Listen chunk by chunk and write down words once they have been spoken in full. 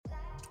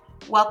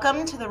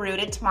Welcome to the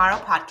Rooted Tomorrow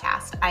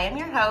podcast. I am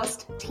your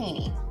host,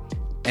 Teeny.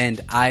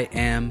 And I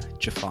am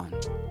Jafan.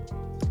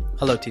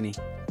 Hello, Teeny.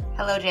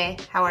 Hello, Jay.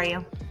 How are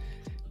you?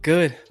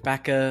 Good.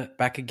 Back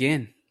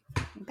again.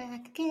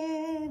 Back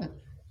again.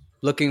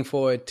 Looking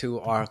forward to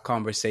our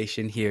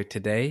conversation here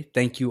today.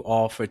 Thank you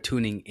all for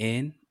tuning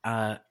in.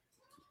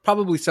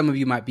 Probably some of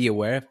you might be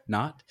aware, if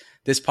not,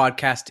 this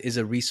podcast is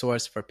a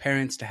resource for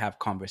parents to have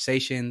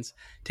conversations,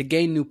 to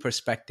gain new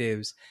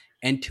perspectives,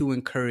 and to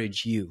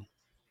encourage you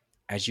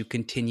as you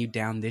continue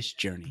down this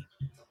journey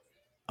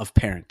of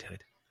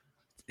parenthood.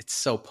 It's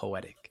so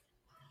poetic.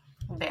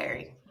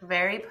 Very,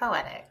 very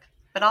poetic,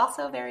 but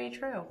also very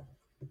true.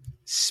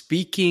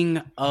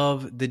 Speaking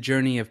of the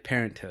journey of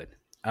parenthood,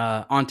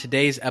 on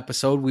today's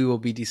episode, we will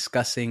be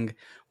discussing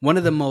one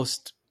of the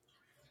most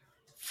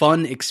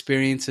fun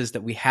experiences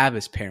that we have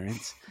as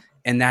parents,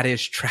 and that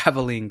is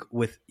traveling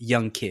with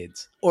young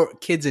kids or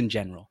kids in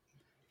general.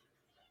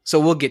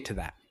 So we'll get to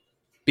that.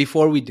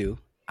 Before we do,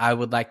 I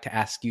would like to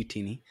ask you,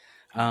 Teeny,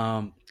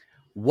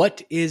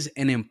 what is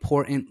an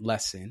important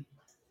lesson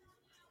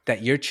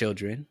that your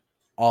children,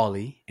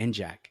 Ollie and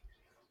Jack,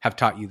 have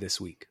taught you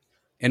this week?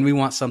 And we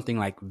want something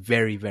like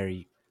very,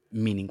 very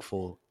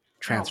meaningful,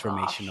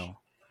 transformational,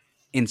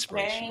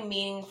 inspirational. Very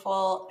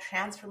meaningful,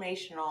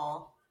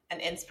 transformational, and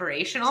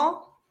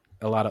inspirational.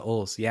 A lot of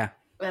O's, yeah.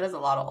 That is a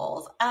lot of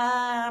O's.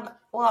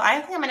 Well,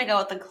 I think I'm going to go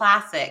with the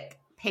classic,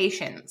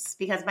 patience,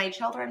 because my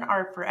children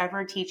are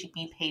forever teaching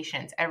me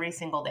patience every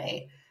single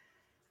day.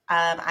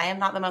 I am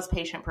not the most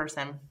patient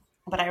person,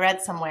 but I read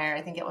somewhere,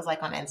 I think it was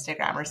like on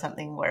Instagram or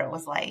something, where it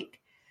was like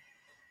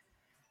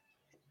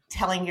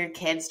telling your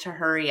kids to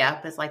hurry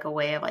up is like a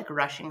way of like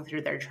rushing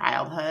through their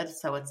childhood.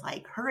 So it's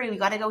like, hurry, we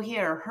got to go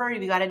here. Hurry,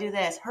 we got to do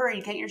this.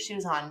 Hurry, get your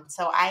shoes on.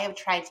 So I have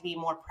tried to be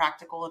more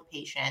practical and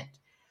patient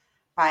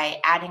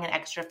by adding an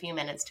extra few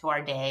minutes to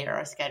our day or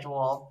a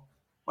schedule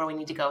where we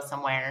need to go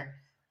somewhere.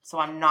 So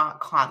I'm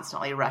not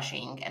constantly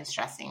rushing and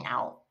stressing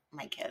out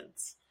my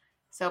kids.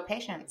 So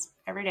patience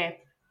every day.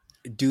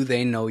 Do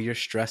they know you're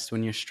stressed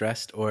when you're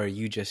stressed, or are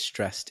you just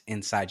stressed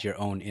inside your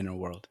own inner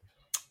world?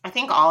 I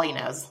think Ollie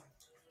knows.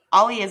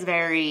 Ollie is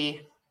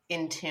very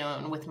in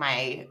tune with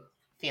my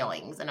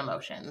feelings and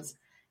emotions.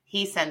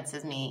 He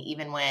senses me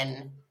even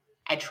when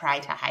I try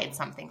to hide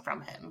something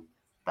from him.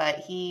 But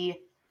he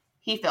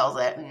feels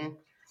it, and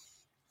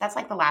that's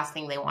like the last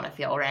thing they want to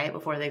feel, right?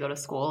 Before they go to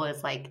school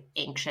is like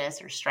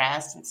anxious or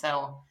stressed. And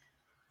so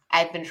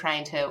I've been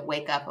trying to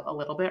wake up a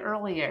little bit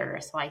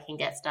earlier so I can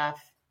get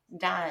stuff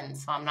done.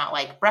 So I'm not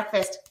like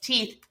breakfast,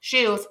 teeth,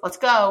 shoes, let's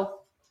go.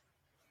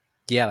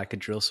 Yeah, like a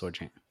drill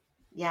sergeant.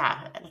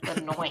 Yeah, it's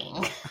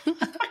annoying.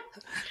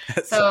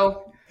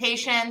 So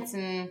patience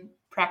and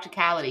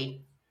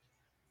practicality.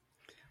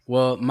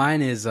 Well,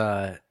 mine is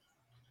a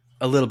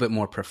little bit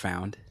more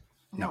profound.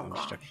 No, I'm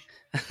just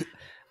joking.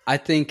 I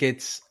think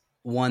it's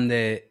one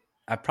that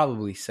I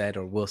probably said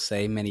or will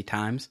say many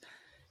times,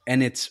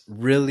 and it's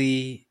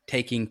really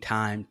taking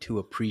time to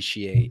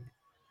appreciate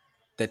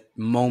the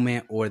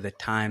moment or the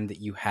time that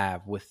you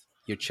have with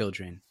your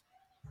children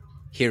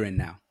here and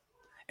now.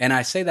 And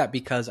I say that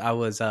because I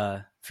was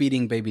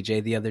feeding baby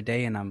Jay the other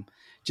day, and I'm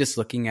just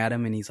looking at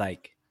him, and he's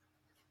like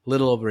a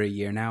little over a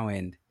year now,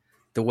 and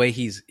the way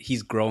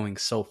he's growing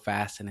so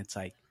fast, and it's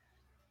like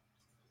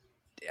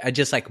I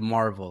just like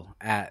marvel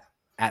at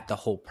the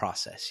whole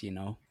process, you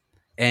know.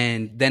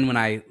 And then when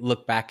I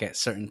look back at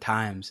certain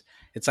times,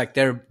 it's like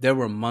there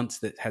were months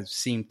that have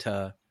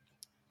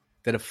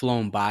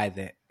flown by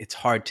that it's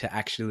hard to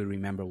actually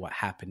remember what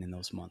happened in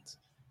those months.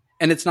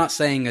 And it's not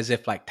saying as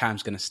if like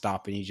time's going to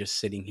stop and you're just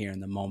sitting here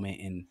in the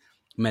moment and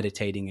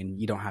meditating and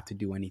you don't have to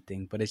do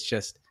anything. But it's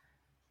just,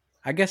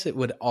 I guess it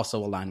would also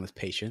align with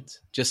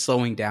patience, just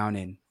slowing down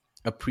and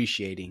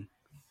appreciating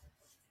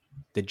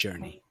the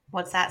journey.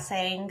 What's that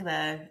saying?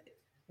 The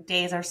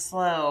days are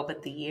slow,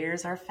 but the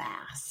years are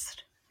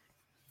fast.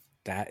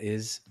 That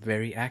is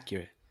very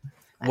accurate.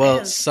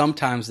 That is.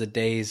 Sometimes the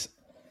days,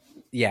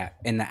 yeah,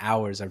 and the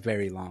hours are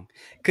very long.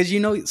 Because, you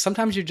know,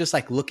 sometimes you're just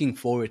like looking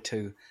forward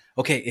to,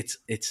 okay,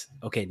 it's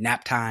okay,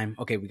 nap time.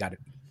 Okay, we got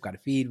to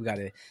feed, we got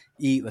to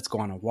eat, let's go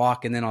on a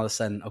walk. And then all of a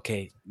sudden,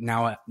 okay,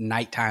 now at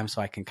nighttime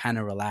so I can kind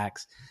of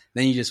relax.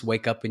 Then you just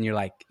wake up and you're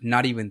like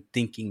not even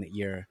thinking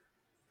that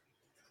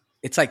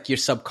it's like your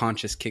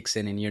subconscious kicks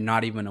in and you're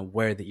not even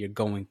aware that you're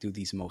going through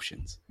these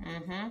motions.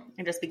 Mm-hmm.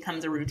 It just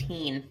becomes a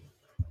routine.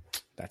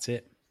 That's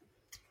it.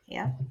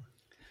 Yeah.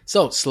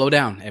 So slow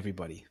down,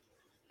 everybody,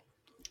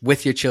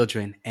 with your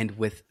children and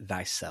with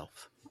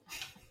thyself.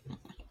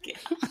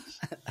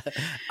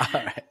 All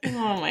right.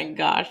 Oh my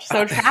gosh.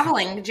 So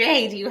traveling,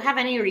 Jay, do you have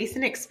any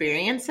recent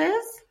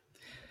experiences?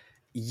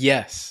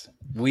 Yes,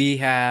 we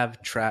have.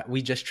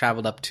 We just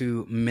traveled up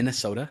to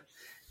Minnesota,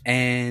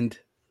 and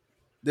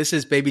this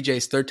is baby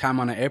Jay's third time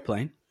on an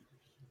airplane.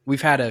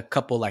 We've had a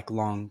couple like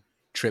long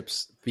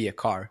trips via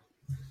car.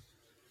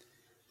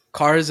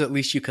 Cars, at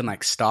least you can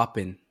like stop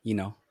and, you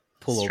know,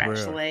 pull Stretch over.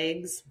 Stretch the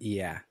legs.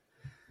 Yeah.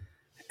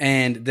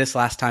 And this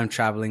last time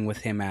traveling with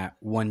him at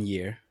 1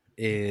 year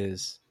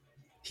he's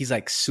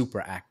like super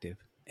active.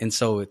 And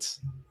so it's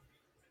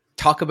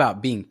talk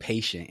about being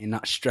patient and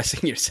not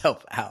stressing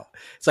yourself out.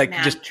 It's like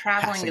Man, just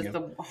traveling is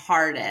the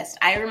hardest.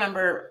 I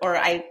remember,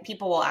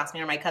 people will ask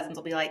me, or my cousins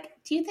will be like,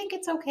 "Do you think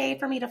it's okay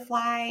for me to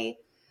fly?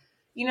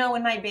 You know,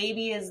 when my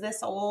baby is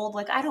this old,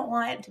 like I don't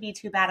want it to be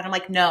too bad." And I'm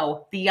like,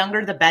 "No, the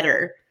younger the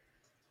better."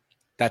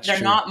 That's They're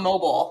true. not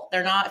mobile.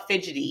 They're not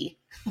fidgety.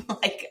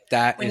 Like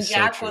that when is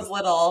Jack so was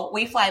little,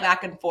 we fly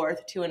back and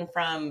forth to and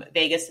from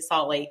Vegas to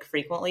Salt Lake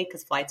frequently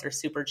because flights are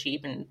super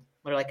cheap and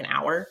they're like an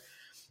hour.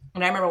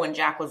 And I remember when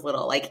Jack was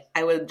little, like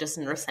I would just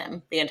nurse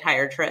him the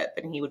entire trip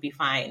and he would be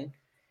fine.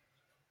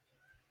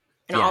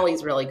 And Yeah.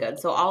 Ollie's really good.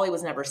 So Ollie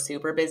was never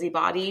super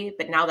busybody,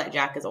 but now that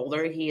Jack is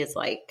older, he is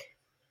like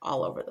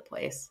all over the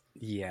place.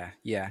 Yeah,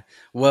 yeah.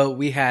 Well,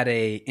 we had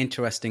a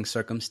interesting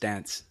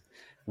circumstance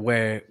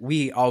where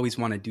we always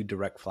want to do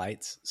direct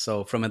flights.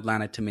 So from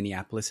Atlanta to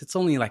Minneapolis, it's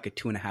only like a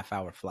 2.5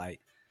 hour flight.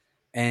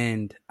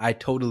 And I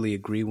totally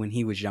agree. When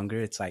he was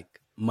younger, it's like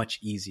much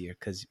easier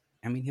because,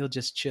 I mean, he'll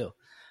just chill.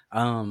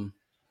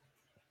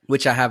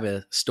 Which I have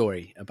a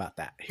story about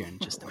that here in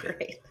just a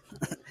bit.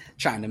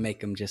 Trying to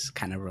make him just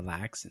kind of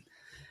relax.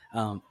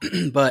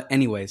 And, but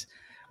anyways,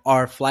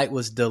 our flight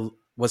was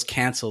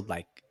canceled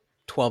like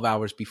 12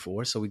 hours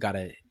before. So we got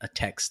a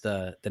text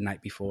the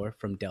night before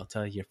from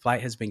Delta. Your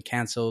flight has been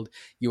canceled.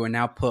 You are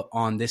now put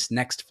on this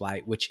next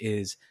flight, which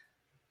is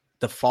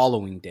the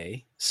following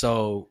day.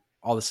 So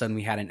all of a sudden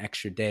we had an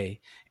extra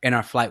day and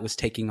our flight was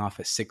taking off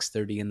at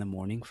 6:30 in the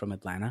morning from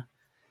Atlanta.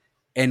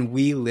 And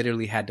we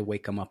literally had to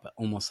wake him up at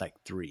almost like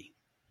 3.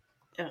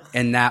 Ugh.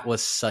 And that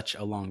was such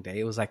a long day.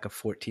 It was like a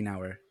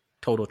 14-hour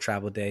total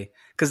travel day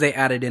because they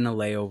added in a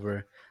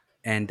layover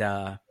and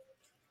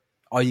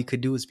all you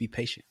could do is be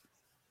patient.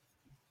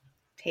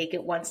 Take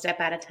it one step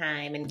at a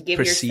time and give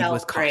Proceed yourself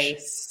with caution.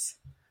 grace.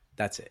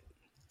 That's it.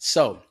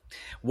 So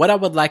what I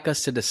would like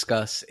us to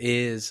discuss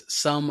is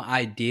some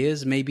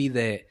ideas maybe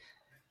that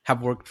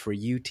have worked for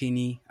you,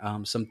 Teeny,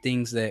 some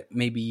things that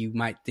maybe you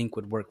might think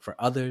would work for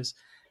others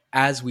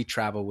as we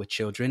travel with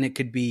children. It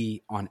could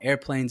be on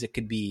airplanes. It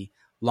could be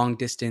long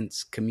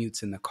distance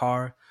commutes in the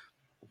car.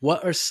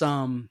 What are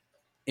some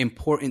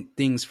important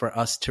things for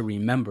us to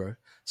remember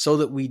so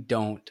that we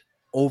don't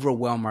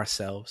overwhelm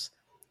ourselves,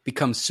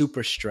 become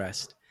super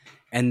stressed,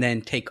 and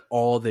then take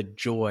all the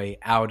joy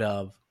out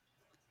of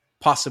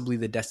possibly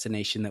the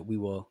destination that we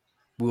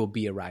will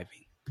be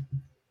arriving?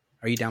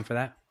 Are you down for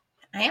that?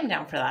 I am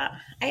down for that.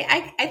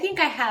 I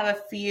think I have a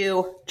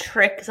few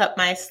tricks up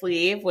my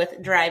sleeve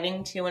with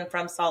driving to and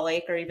from Salt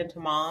Lake or even to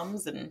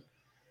Mom's and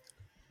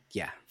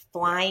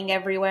flying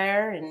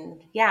everywhere.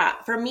 And yeah,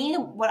 for me,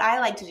 what I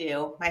like to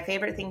do, my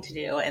favorite thing to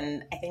do,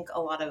 and I think a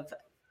lot of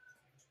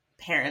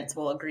parents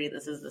will agree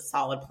this is a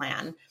solid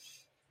plan,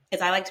 is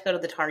I like to go to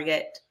the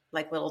Target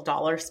like little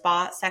dollar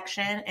spot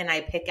section and I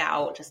pick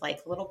out just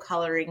like little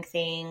coloring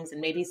things and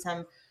maybe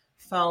some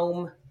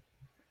foam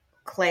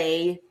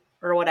clay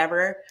or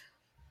whatever.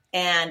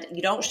 And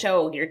you don't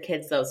show your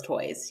kids those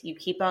toys. You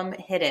keep them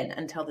hidden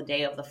until the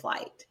day of the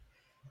flight.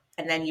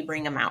 And then you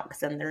bring them out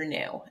because then they're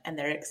new and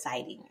they're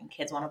exciting and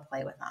kids want to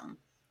play with them.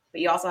 But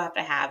you also have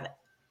to have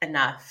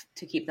enough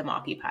to keep them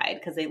occupied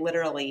because they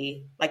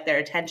literally, like their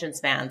attention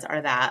spans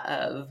are that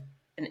of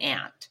an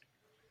ant.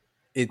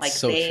 It's like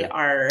so they true.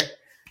 Are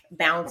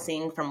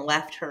bouncing from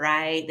left to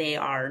right. They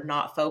are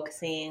not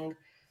focusing.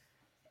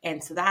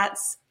 And so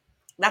that's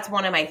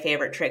one of my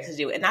favorite tricks to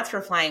do. And that's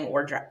for flying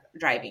or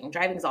driving.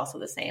 Driving is also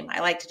the same. I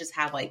like to just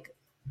have like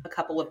a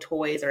couple of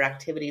toys or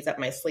activities up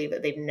my sleeve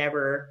that they've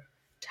never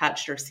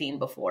touched or seen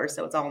before.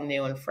 So it's all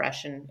new and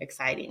fresh and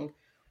exciting.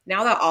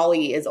 Now that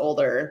Ollie is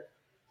older,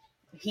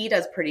 he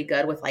does pretty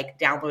good with like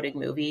downloading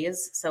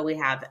movies. So we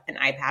have an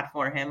iPad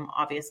for him,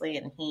 obviously,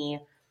 and he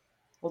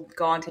will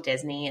go onto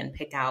Disney and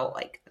pick out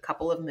like a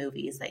couple of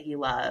movies that he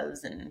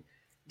loves and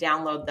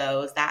download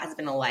those. That has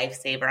been a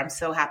lifesaver. I'm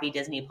so happy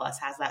Disney Plus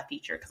has that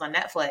feature because on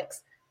Netflix,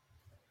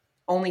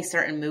 only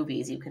certain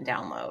movies you can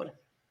download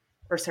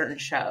or certain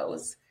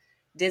shows.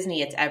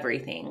 Disney, it's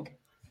everything.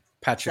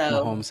 Patrick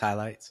Mahomes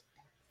highlights.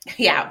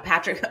 Yeah,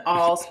 Patrick,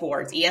 all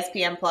sports.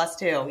 ESPN Plus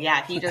too.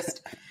 Yeah, he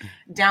just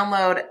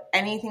download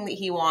anything that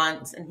he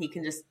wants and he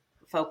can just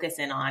focus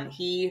in on.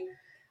 He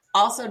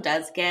also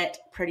does get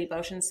pretty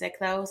motion sick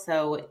though,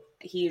 so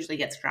he usually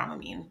gets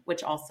Dramamine,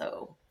 which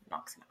also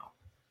knocks him out.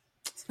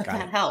 So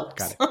that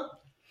helps. Got it.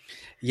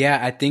 Yeah,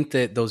 I think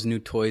that those new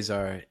toys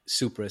are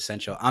super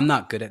essential. I'm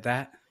not good at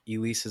that.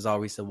 Elise is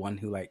always the one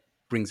who like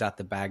brings out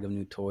the bag of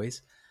new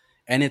toys.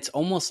 And it's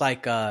almost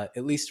like,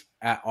 at least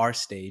at our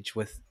stage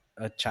with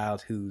a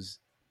child who's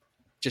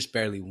just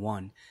barely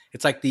 1,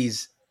 it's like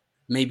these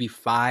maybe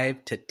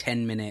 5 to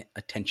 10 minute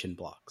attention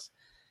blocks.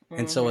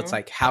 And so it's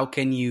like, how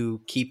can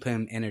you keep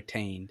him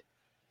entertained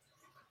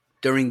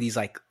during these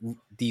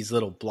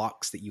little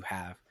blocks that you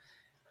have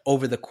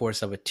over the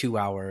course of a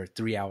 2-hour,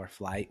 3-hour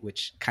flight,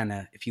 which kind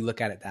of, if you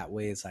look at it that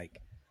way, is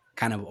like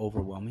kind of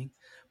overwhelming.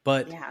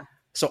 But yeah.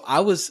 So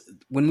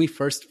when we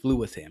first flew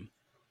with him,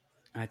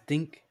 I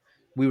think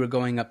we were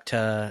going up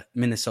to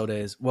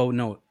Minnesota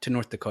to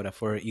North Dakota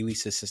for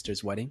Elisa's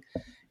sister's wedding.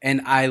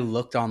 And I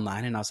looked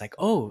online and I was like,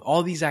 oh,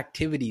 all these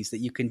activities that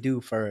you can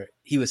do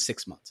he was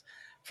 6 months.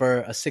 For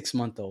a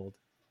 6-month-old,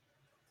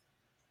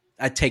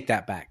 I take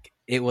that back.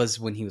 It was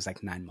when he was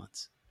like 9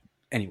 months.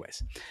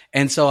 Anyways.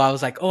 And so I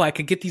was like, oh, I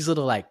could get these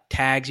little like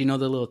tags, the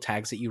little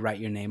tags that you write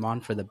your name on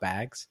for the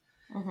bags.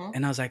 Mm-hmm.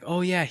 And I was like, oh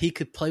yeah, he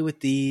could play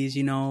with these,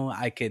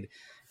 I could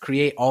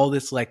create all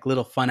this like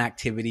little fun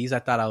activities. I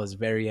thought I was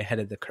very ahead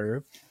of the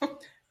curve.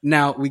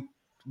 Now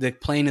the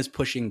plane is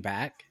pushing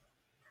back.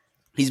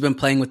 He's been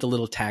playing with the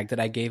little tag that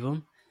I gave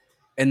him.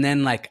 And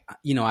then like,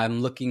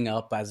 I'm looking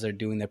up as they're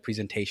doing their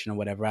presentation or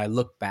whatever. I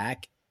look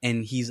back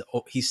and he's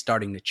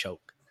starting to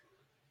choke.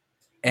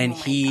 And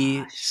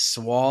his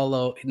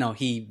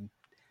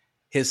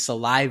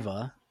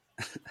saliva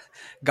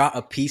got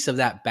a piece of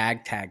that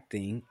bag tag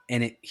thing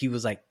and he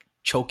was like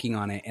choking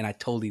on it. And I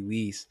told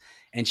Elise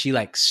and she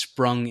like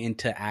sprung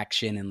into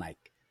action and like,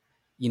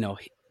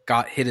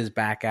 hit his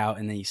back out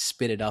and then he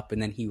spit it up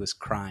and then he was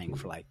crying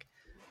for like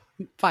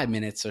 5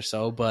 minutes or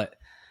so. But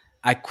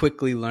I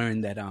quickly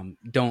learned that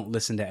don't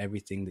listen to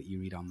everything that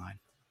you read online.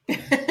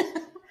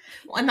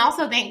 And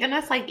also, thank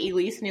goodness, like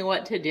Elise knew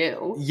what to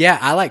do. Yeah,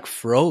 I like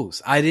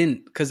froze. I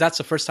didn't, because that's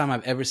the first time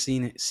I've ever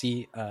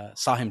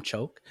saw him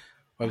choke,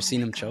 or I've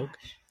seen him choke,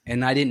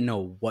 and I didn't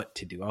know what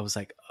to do. I was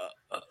like,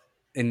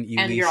 and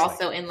you're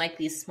also in like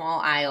these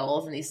small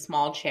aisles and these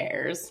small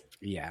chairs.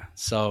 Yeah.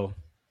 So,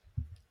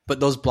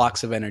 but those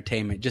blocks of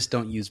entertainment, just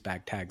don't use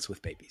bag tags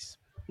with babies.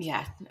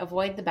 Yeah,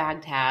 avoid the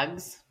bag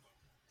tags.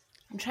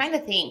 I'm trying to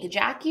think.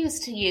 Jack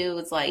used to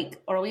use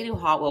we do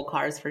Hot Wheel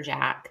cars for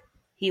Jack.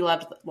 He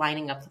loved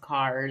lining up the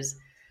cars.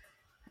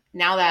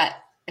 Now that,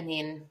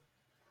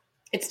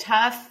 it's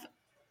tough.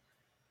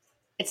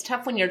 It's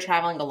tough when you're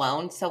traveling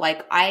alone. So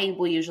I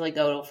will usually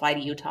fly to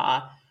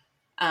Utah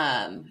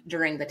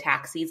during the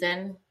tax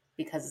season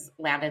because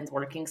Landon's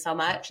working so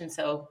much. And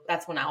so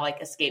that's when I'll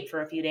escape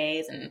for a few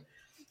days and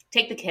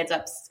take the kids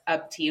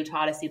up to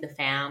Utah to see the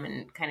fam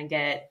and kind of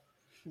get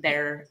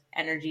their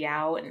energy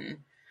out and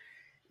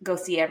go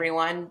see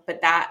everyone.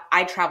 But that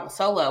I travel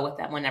solo with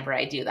them whenever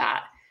I do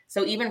that.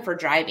 So even for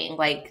driving,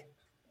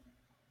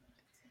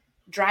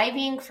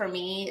 driving for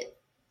me,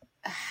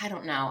 I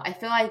don't know. I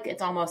feel like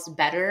it's almost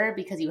better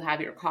because you have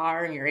your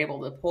car and you're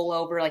able to pull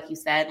over, like you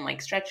said,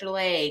 and stretch your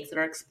legs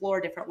or explore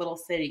different little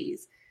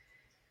cities.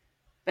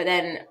 But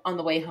then on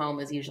the way home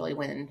is usually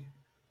when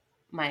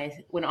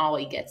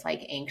Ollie gets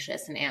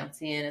anxious and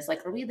antsy and is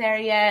like, are we there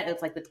yet? And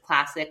it's the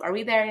classic, are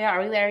we there yet?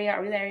 Are we there yet?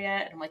 Are we there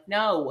yet? And I'm like,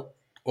 no.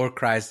 Or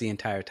cries the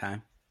entire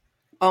time.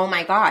 Oh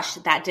my gosh,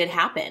 that did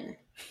happen.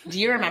 Do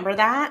you remember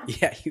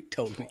that? Yeah, you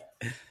told me.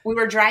 We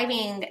were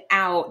driving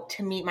out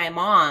to meet my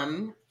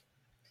mom.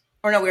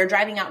 Or no, we were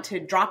driving out to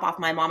drop off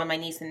my mom and my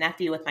niece and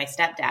nephew with my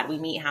stepdad. We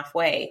meet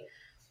halfway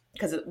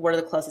because we're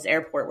the closest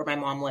airport where my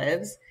mom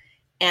lives.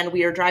 And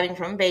we were driving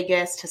from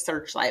Vegas to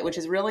Searchlight, which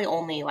is really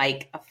only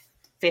a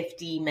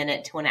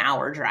 50-minute to an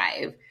hour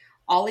drive.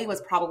 Ollie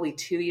was probably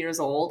 2 years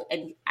old.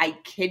 And I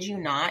kid you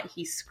not,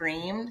 he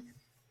screamed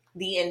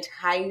the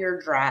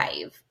entire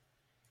drive.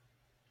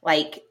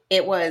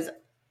 It was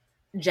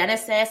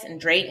Genesis and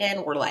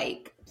Drayton were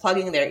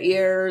plugging their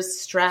ears,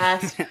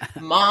 stressed.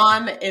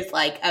 Mom is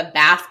a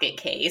basket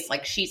case.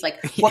 She's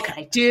what can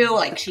I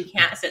do? She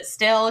can't sit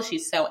still.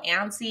 She's so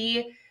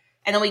antsy.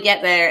 And then we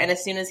get there, and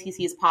as soon as he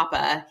sees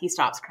Papa, he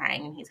stops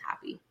crying and he's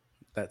happy.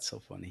 That's so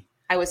funny.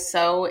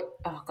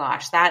 Oh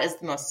gosh, that is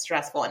the most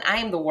stressful. And I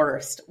am the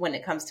worst when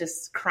it comes to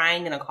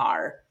crying in a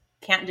car.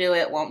 Can't do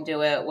it, won't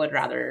do it, would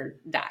rather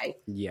die.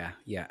 Yeah.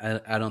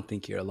 I don't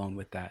think you're alone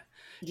with that.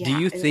 Yeah, do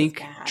you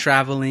think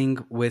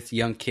traveling with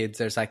young kids,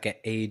 there's an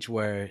age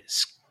where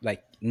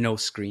no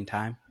screen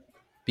time?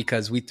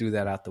 Because we threw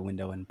that out the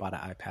window and bought an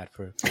iPad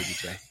for baby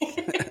Jay.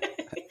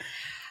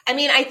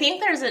 I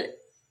think there's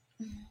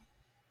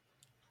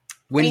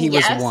he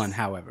was one,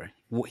 however,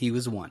 he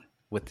was one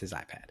with his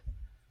iPad.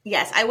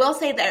 Yes, I will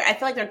say that I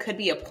feel like there could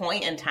be a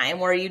point in time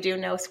where you do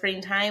no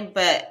screen time,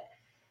 but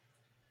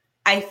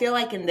I feel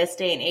like in this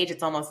day and age,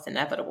 it's almost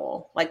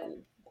inevitable.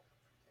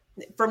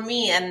 For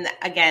me, and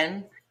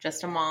again,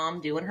 just a mom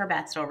doing her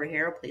best over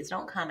here. Please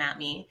don't come at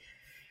me.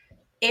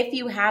 If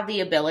you have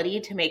the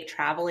ability to make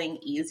traveling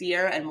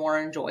easier and more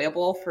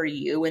enjoyable for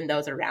you and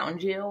those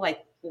around you,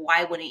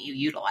 why wouldn't you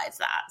utilize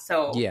that?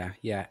 So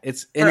yeah.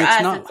 It's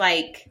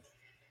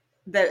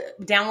the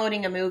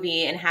downloading a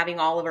movie and having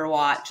Oliver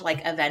watch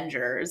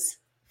Avengers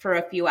for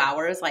a few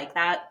hours.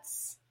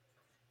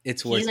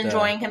 He's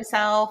enjoying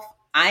himself.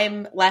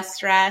 I'm less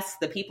stressed.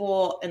 The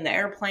people in the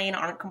airplane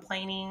aren't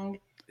complaining.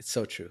 It's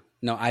so true.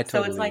 No, I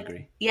totally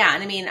agree. Yeah.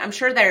 And I'm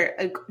sure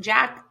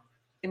Jack,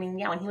 when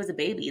he was a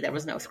baby, there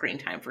was no screen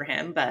time for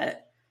him,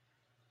 but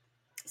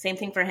same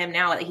thing for him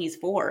now that he's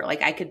 4.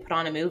 I could put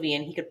on a movie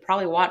and he could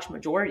probably watch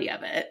majority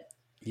of it.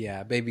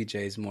 Yeah. Baby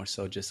Jay is more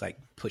so just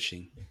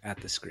pushing at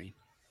the screen.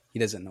 He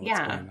doesn't know what's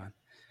going on.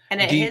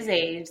 And at his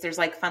age, there's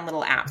fun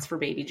little apps for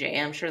baby Jay.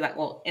 I'm sure that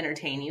will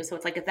entertain you. So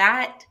it's if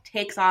that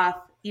takes off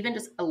even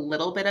just a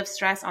little bit of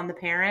stress on the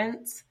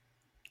parents,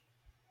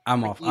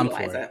 I'm for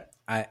it.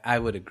 I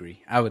would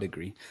agree. I would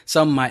agree.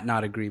 Some might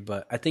not agree,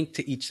 but I think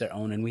to each their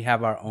own, and we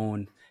have our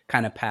own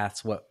kind of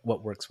paths,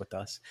 what works with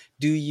us.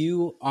 Do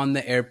you on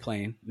the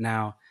airplane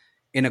now,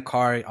 in a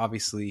car,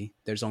 obviously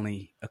there's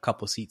only a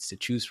couple seats to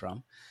choose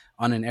from.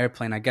 On an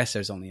airplane, I guess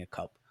there's only a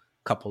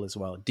couple as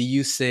well. Do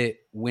you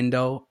sit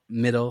window,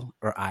 middle,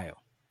 or aisle?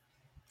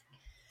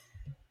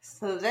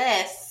 So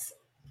this,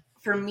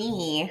 for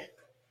me,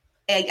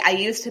 I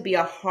used to be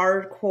a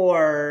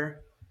hardcore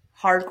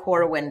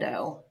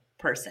window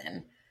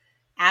person.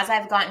 As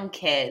I've gotten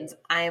kids,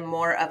 I am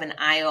more of an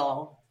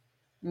aisle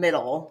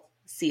middle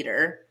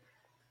seater.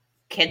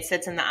 Kid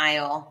sits in the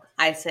aisle,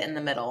 I sit in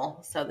the middle,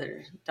 so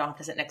they don't have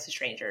to sit next to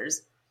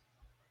strangers.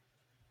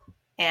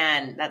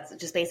 And that's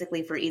just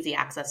basically for easy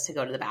access to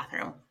go to the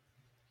bathroom.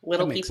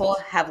 Little people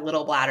have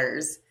little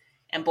bladders,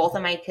 and both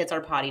of my kids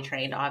are potty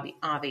trained,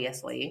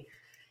 obviously.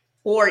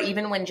 Or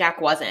even when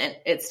Jack wasn't,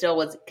 it still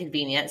was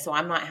convenient, so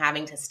I'm not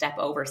having to step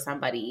over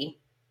somebody.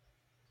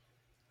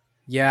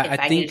 Yeah, if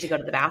I needed to go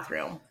to the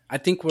bathroom. I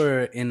think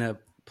we're in a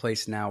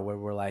place now where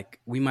we're like,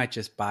 we might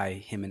just buy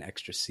him an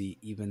extra seat,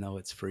 even though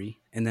it's free,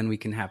 and then we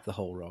can have the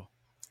whole row.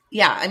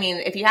 Yeah, I mean,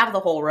 if you have the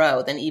whole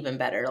row, then even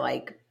better.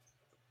 Like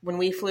when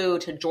we flew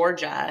to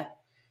Georgia,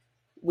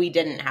 we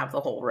didn't have the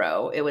whole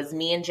row. It was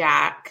me and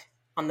Jack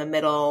on the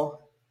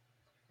middle,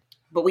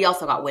 but we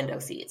also got window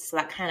seats, so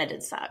that kind of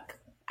did suck.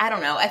 I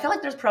don't know. I feel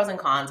like there's pros and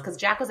cons because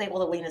Jack was able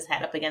to lean his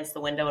head up against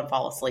the window and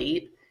fall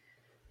asleep.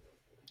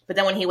 But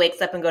then when he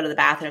wakes up and go to the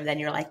bathroom, then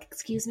you're like,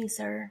 excuse me,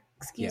 sir.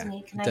 Excuse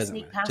me. Can I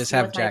sneak past you? Just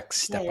have Jack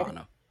step on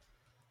him.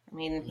 I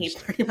mean, he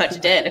pretty much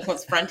did. It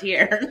was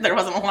Frontier. There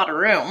wasn't a lot of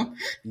room.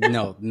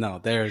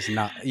 No, there's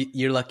not.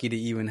 You're lucky to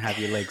even have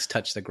your legs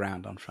touch the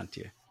ground on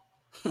Frontier.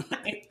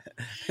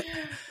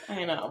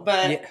 I know.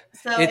 But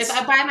so if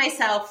I'm by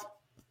myself,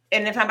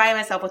 and if I'm by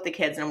myself with the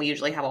kids, then we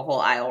usually have a whole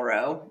aisle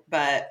row.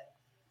 But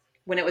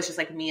when it was just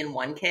like me and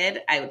one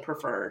kid, I would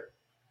prefer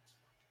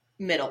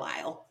middle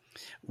aisle.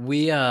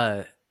 We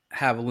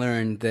have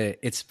learned that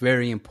it's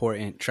very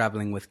important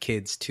traveling with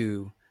kids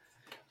to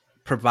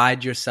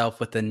provide yourself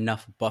with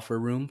enough buffer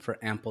room for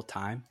ample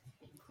time.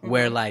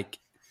 Where like,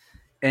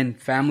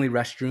 and family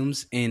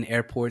restrooms in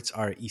airports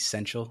are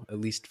essential, at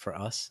least for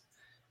us.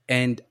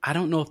 And I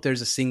don't know if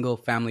there's a single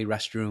family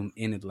restroom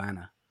in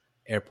Atlanta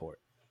airport.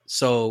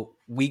 So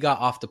we got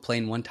off the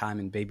plane one time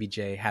and Baby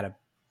J had a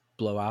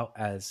blowout,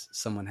 as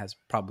someone has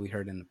probably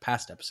heard in the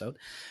past episode.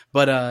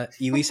 But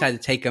Elise had to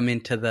take him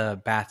into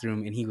the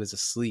bathroom and he was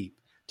asleep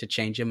to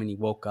change him, and he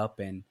woke up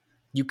and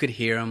you could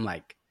hear him,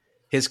 like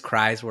his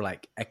cries were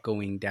like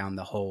echoing down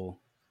the whole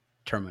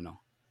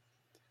terminal.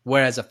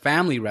 Whereas a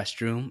family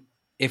restroom,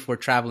 if we're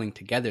traveling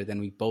together,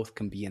 then we both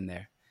can be in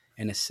there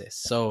and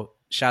assist. So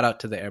shout out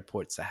to the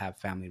airports that have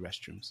family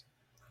restrooms.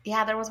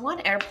 Yeah, there was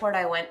one airport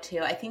I went to.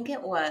 I think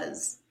it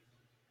was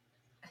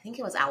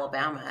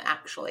Alabama,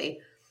 actually.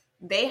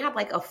 They had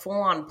like a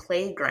full-on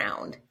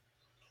playground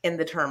in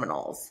the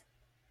terminals.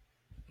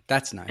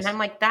 That's nice. And I'm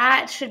like,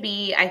 that should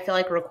be, I feel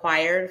like,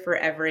 required for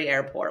every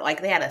airport.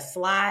 Like they had a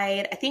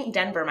slide. I think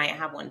Denver might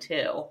have one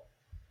too.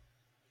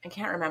 I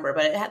can't remember,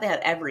 but they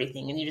had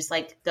everything. And you just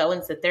like go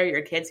and sit there.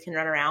 Your kids can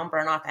run around,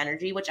 burn off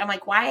energy, which I'm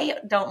like, why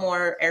don't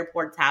more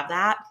airports have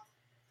that?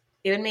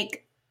 It would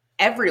make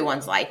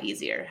everyone's life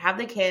easier. Have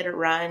the kid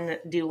run,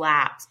 do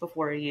laps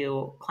before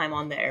you climb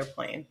on the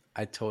airplane.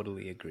 I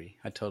totally agree.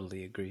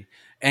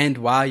 And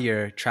while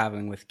you're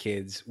traveling with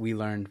kids, we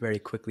learned very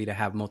quickly to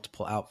have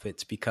multiple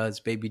outfits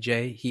because Baby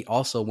J, he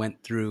also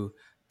went through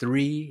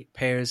 3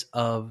 pairs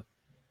of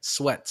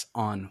sweats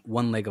on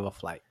one leg of a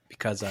flight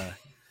because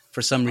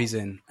for some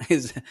reason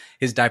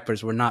his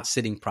diapers were not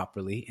sitting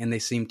properly and they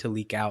seemed to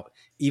leak out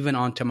even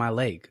onto my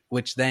leg,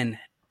 which then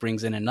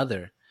brings in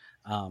another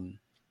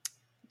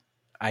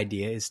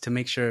idea, is to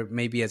make sure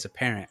maybe as a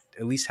parent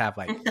at least have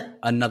like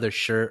another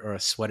shirt or a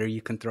sweater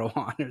you can throw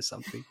on or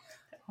something.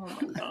 Oh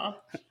my gosh.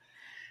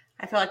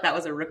 I feel like that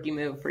was a rookie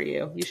move for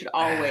you. You should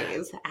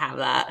always have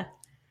that.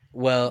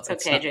 Well, it's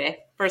okay, Jay.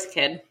 First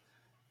kid.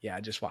 Yeah,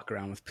 I just walk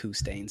around with poo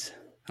stains.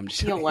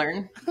 You'll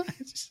learn.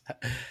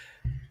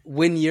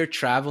 When you're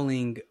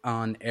traveling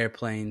on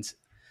airplanes,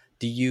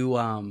 do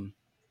you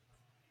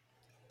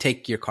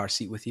take your car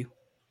seat with you?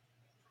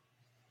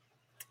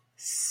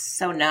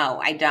 So no,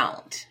 I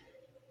don't.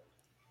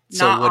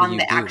 So not what on do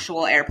you the do?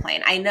 Actual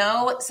airplane. I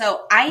know.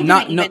 So I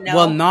didn't even know.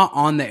 Well, not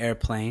on the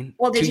airplane.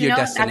 Well, did to you your know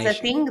destination. that's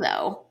a thing,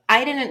 though?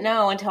 I didn't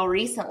know until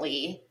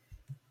recently,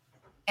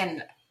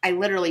 and I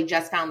literally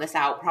just found this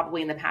out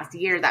probably in the past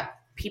year, that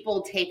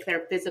people take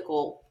their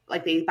physical,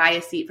 like they buy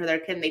a seat for their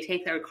kid and they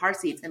take their car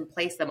seats and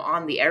place them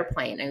on the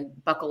airplane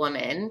and buckle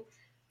them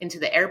into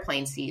the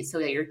airplane seat so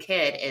that your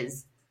kid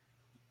is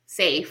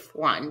safe,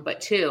 1,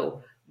 but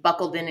 2,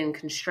 buckled in and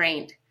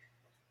constrained.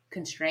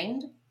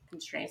 Constrained?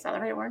 Is that the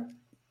right word?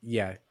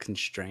 Yeah,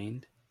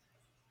 constrained,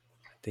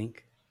 I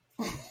think.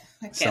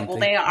 Okay, well,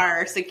 they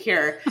are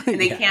secure and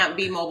they can't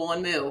be mobile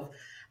and move.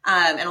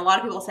 And a lot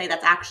of people say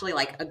that's actually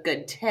like a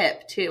good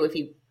tip too, if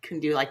you can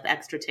do like the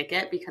extra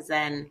ticket, because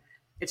then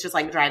it's just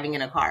like driving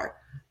in a car.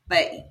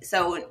 But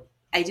so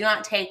I do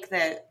not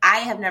I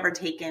have never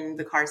taken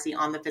the car seat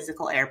on the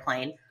physical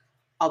airplane,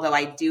 although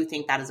I do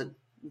think that is a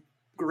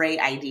great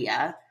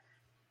idea.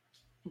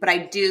 But I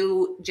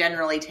do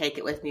generally take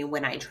it with me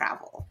when I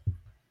travel.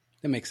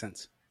 That makes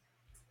sense.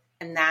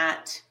 And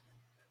that,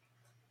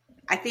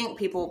 I think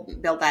people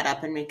build that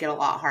up and make it a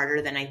lot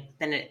harder than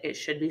it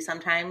should be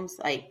sometimes.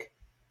 Like,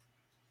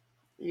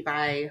 you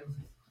buy,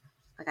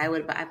 like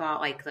I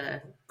bought like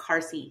the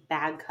car seat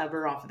bag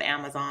cover off of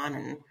Amazon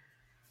and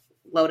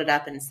load it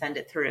up and send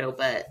it through,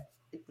 but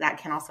that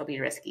can also be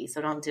risky.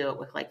 So don't do it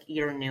with like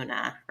your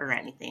Nuna or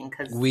anything.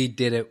 Cause we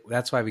did it.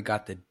 That's why we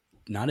got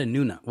not a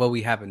Nuna. Well,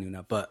 we have a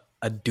Nuna, but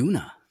a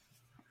Duna.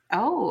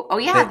 Oh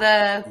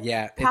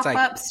yeah. Pop-up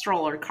like,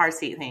 stroller car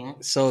seat thing.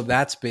 So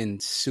that's been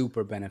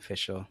super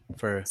beneficial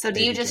for. So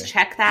do you just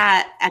check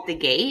that at the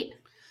gate?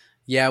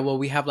 Yeah, well,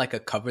 we have like a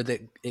cover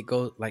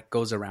that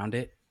goes around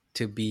it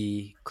to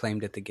be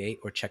claimed at the gate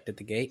or checked at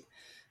the gate.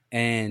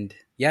 And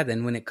yeah,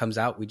 then when it comes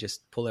out, we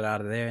just pull it out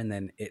of there, and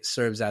then it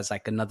serves as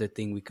like another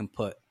thing we can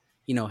put,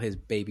 his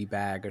baby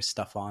bag or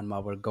stuff on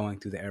while we're going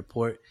through the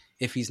airport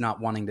if he's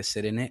not wanting to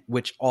sit in it,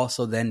 which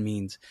also then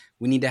means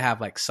we need to have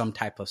like some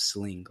type of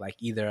sling, like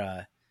either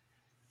a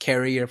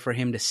carrier for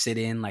him to sit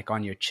in like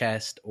on your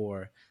chest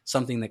or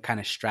something that kind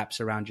of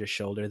straps around your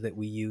shoulder that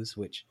we use,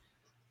 which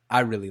I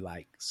really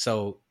like.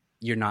 So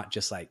you're not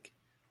just like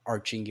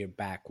arching your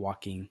back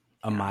walking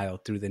a mile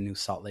through the new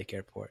Salt Lake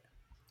airport.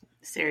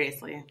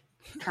 Seriously.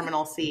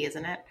 Terminal C,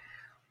 isn't it?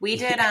 We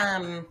did,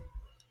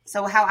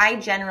 so how I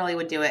generally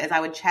would do it is I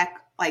would check,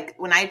 like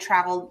when I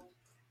traveled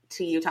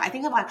to Utah, I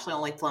think I've actually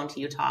only flown to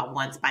Utah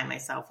once by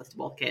myself with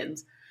both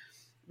kids,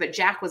 but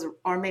Jack was,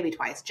 or maybe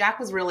twice, Jack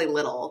was really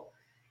little.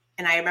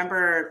 And I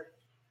remember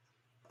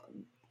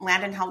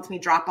Landon helped me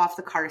drop off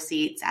the car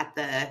seats at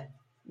the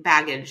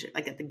baggage,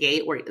 like at the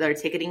gate where their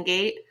ticketing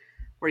gate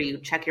where you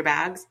check your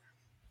bags.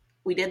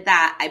 We did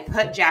that. I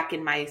put Jack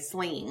in my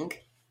sling.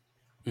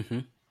 Mm-hmm.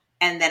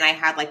 And then I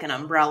had like an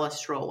umbrella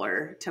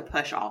stroller to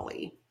push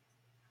Ollie.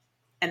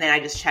 And then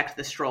I just checked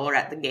the stroller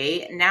at the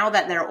gate. Now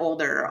that they're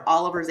older,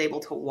 Oliver's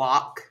able to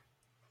walk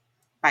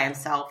by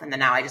himself. And then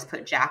now I just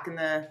put Jack in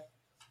the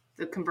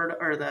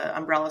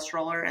umbrella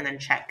stroller and then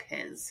check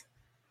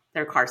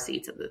their car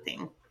seats at the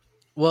thing.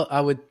 Well,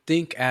 I would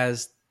think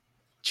as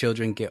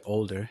children get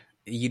older,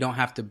 you don't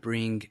have to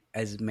bring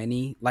as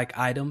many like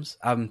items.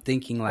 I'm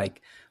thinking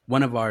like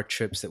one of our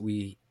trips that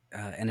we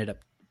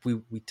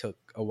we took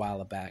a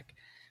while back,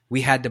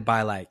 we had to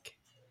buy like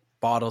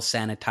bottle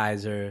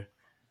sanitizer,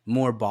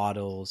 more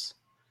bottles,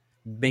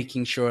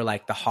 making sure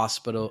like the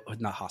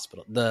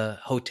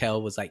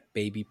hotel was like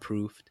baby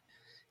proofed,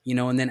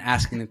 and then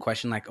asking the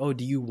question like, oh,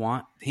 do you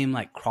want him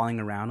like crawling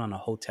around on a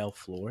hotel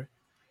floor?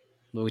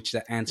 Which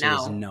the answer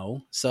is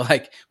no. So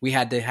like we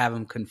had to have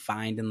him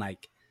confined and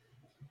like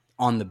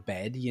on the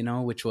bed,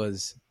 which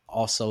was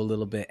also a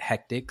little bit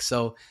hectic.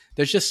 So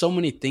there's just so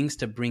many things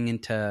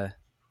to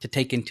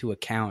take into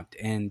account.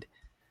 And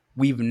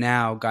we've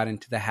now got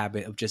into the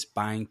habit of just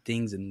buying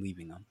things and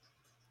leaving them,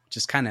 which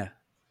is kind of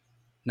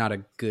not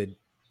a good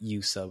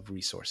use of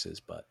resources,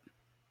 but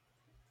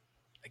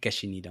I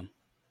guess you need them.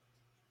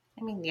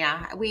 I mean,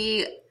 yeah,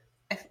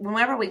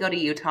 whenever we go to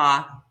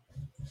Utah,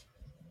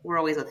 we're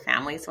always with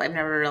family, so I've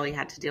never really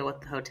had to deal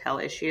with the hotel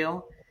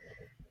issue.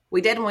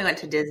 We did when we went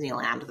to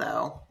Disneyland,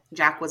 though.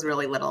 Jack was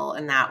really little,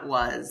 and that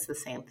was the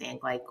same thing.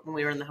 Like, when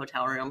we were in the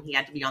hotel room, he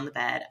had to be on the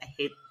bed. I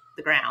hate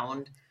the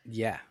ground.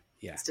 Yeah.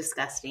 It's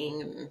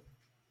disgusting.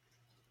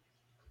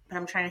 But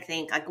I'm trying to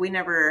think. Like,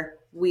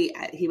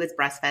 he was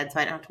breastfed, so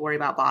I didn't have to worry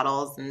about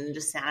bottles and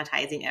just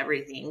sanitizing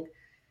everything.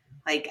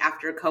 Like,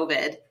 after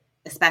COVID,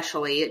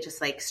 especially, it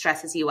just, like,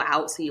 stresses you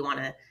out, so you want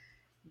to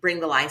bring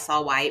the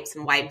Lysol wipes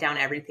and wipe down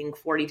everything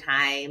 40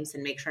 times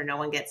and make sure no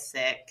one gets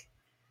sick.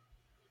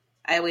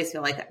 I always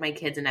feel like my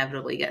kids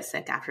inevitably get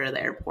sick after the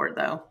airport,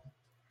 though.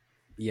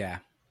 Yeah.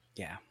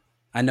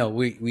 I know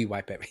we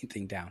wipe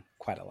everything down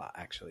quite a lot,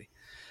 actually.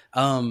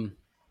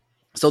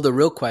 So the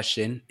real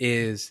question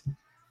is,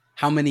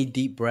 how many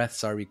deep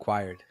breaths are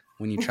required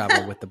when you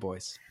travel with the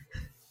boys?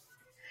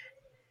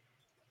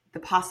 The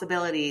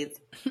possibilities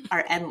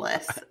are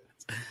endless.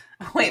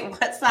 Wait,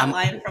 what's that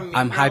line from me?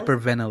 I'm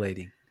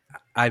hyperventilating.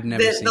 I've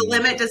never seen the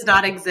limit does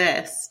not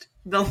exist.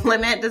 The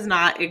limit does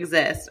not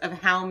exist of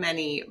how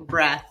many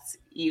breaths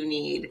you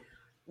need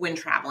when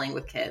traveling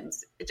with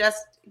kids.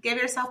 Just give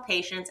yourself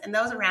patience. And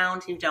those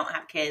around who don't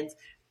have kids,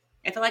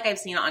 I feel like I've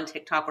seen it on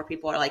TikTok where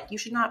people are like, you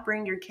should not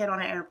bring your kid on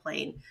an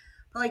airplane.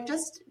 But like,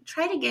 just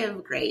try to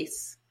give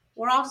grace.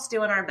 We're all just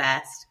doing our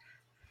best.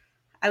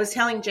 I was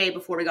telling Jay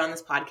before we got on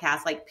this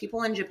podcast, like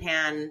people in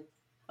Japan,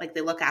 like they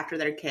look after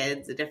their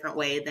kids a different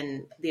way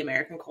than the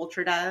American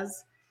culture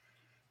does.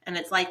 And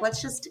it's like,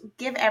 let's just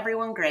give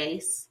everyone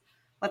grace.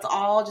 Let's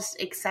all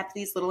just accept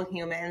these little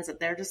humans that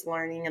they're just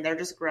learning and they're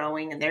just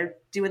growing and they're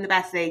doing the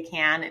best they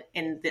can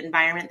in the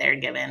environment they're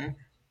given.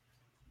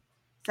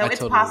 So it's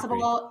totally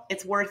possible. Agree.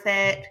 It's worth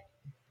it,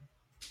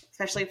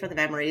 especially for the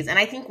memories. And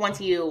I think once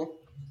the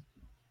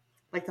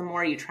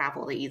more you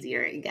travel, the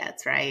easier it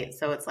gets, right?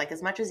 So it's like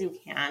as much as you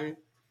can,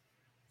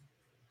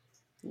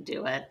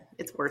 Do it.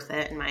 It's worth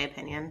it, in my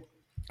opinion.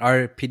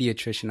 Our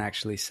pediatrician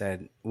actually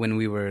said when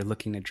we were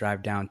looking to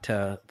drive down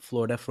to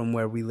Florida from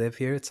where we live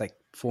here, it's like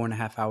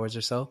 4.5 hours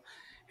or so.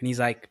 And he's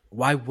like,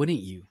 why wouldn't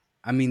you?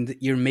 I mean,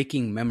 you're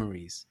making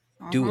memories.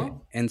 Do it.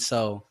 And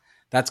so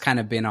that's kind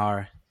of been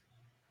our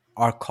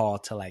call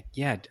to like,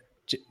 yeah,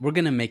 we're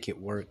going to make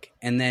it work.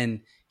 And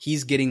then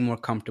he's getting more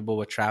comfortable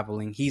with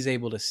traveling. He's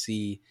able to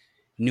see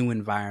new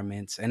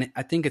environments. And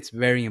I think it's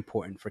very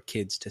important for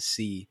kids to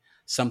see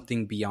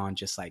something beyond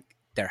just like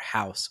their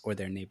house or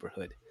their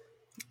neighborhood.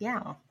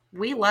 Yeah.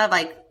 We love,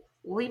 like,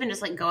 we'll even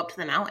just like go up to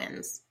the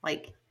mountains.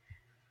 Like,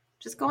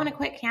 just go on a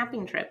quick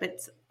camping trip.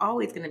 It's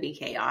always going to be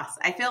chaos.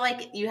 I feel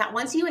like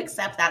once you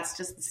accept that's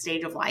just the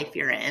stage of life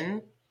you're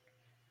in,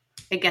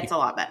 it gets a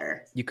lot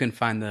better. You can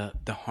find the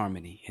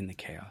harmony in the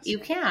chaos. You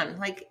can.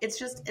 Like,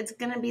 it's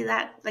going to be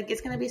that, like,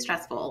 it's going to be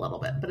stressful a little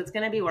bit, but it's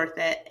going to be worth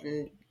it.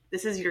 And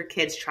this is your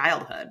kid's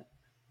childhood.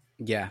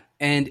 Yeah.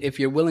 And if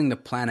you're willing to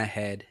plan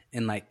ahead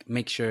and like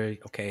make sure,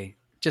 okay,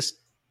 just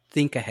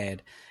think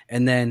ahead.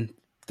 And then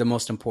the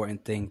most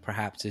important thing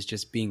perhaps is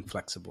just being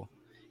flexible.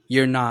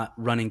 You're not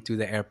running through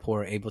the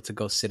airport, able to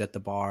go sit at the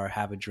bar,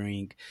 have a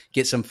drink,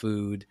 get some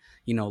food,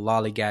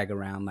 lollygag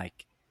around.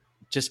 Like,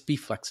 just be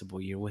flexible.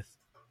 You're with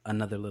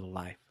another little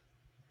life.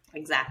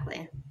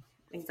 Exactly.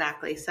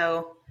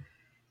 So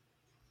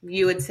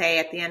you would say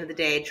at the end of the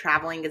day,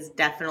 traveling is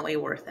definitely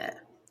worth it.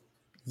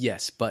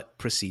 Yes, but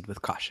proceed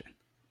with caution.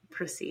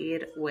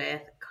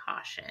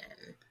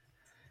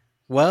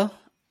 Well,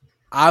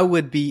 I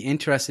would be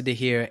interested to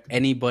hear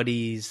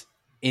anybody's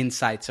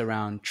insights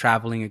around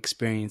traveling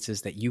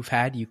experiences that you've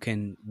had. You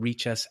can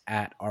reach us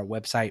at our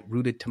website,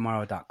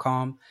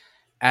 rootedtomorrow.com.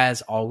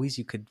 As always,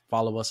 you could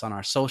follow us on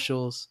our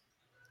socials.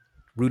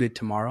 Rooted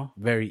Tomorrow,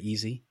 very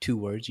easy. 2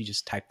 words. You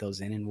just type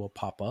those in and we'll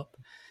pop up.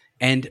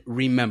 And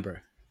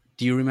remember,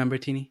 do you remember,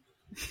 Teeny?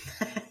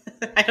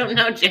 I don't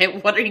know, Jay.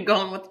 What are you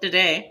going with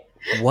today?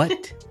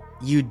 What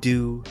you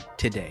do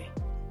today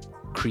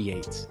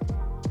creates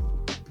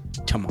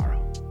tomorrow.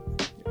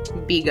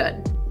 Be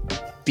good.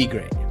 Be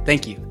great.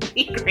 Thank you.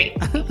 Be great.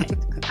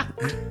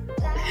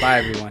 Bye,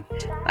 everyone.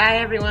 Bye,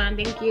 everyone.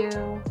 Thank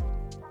you.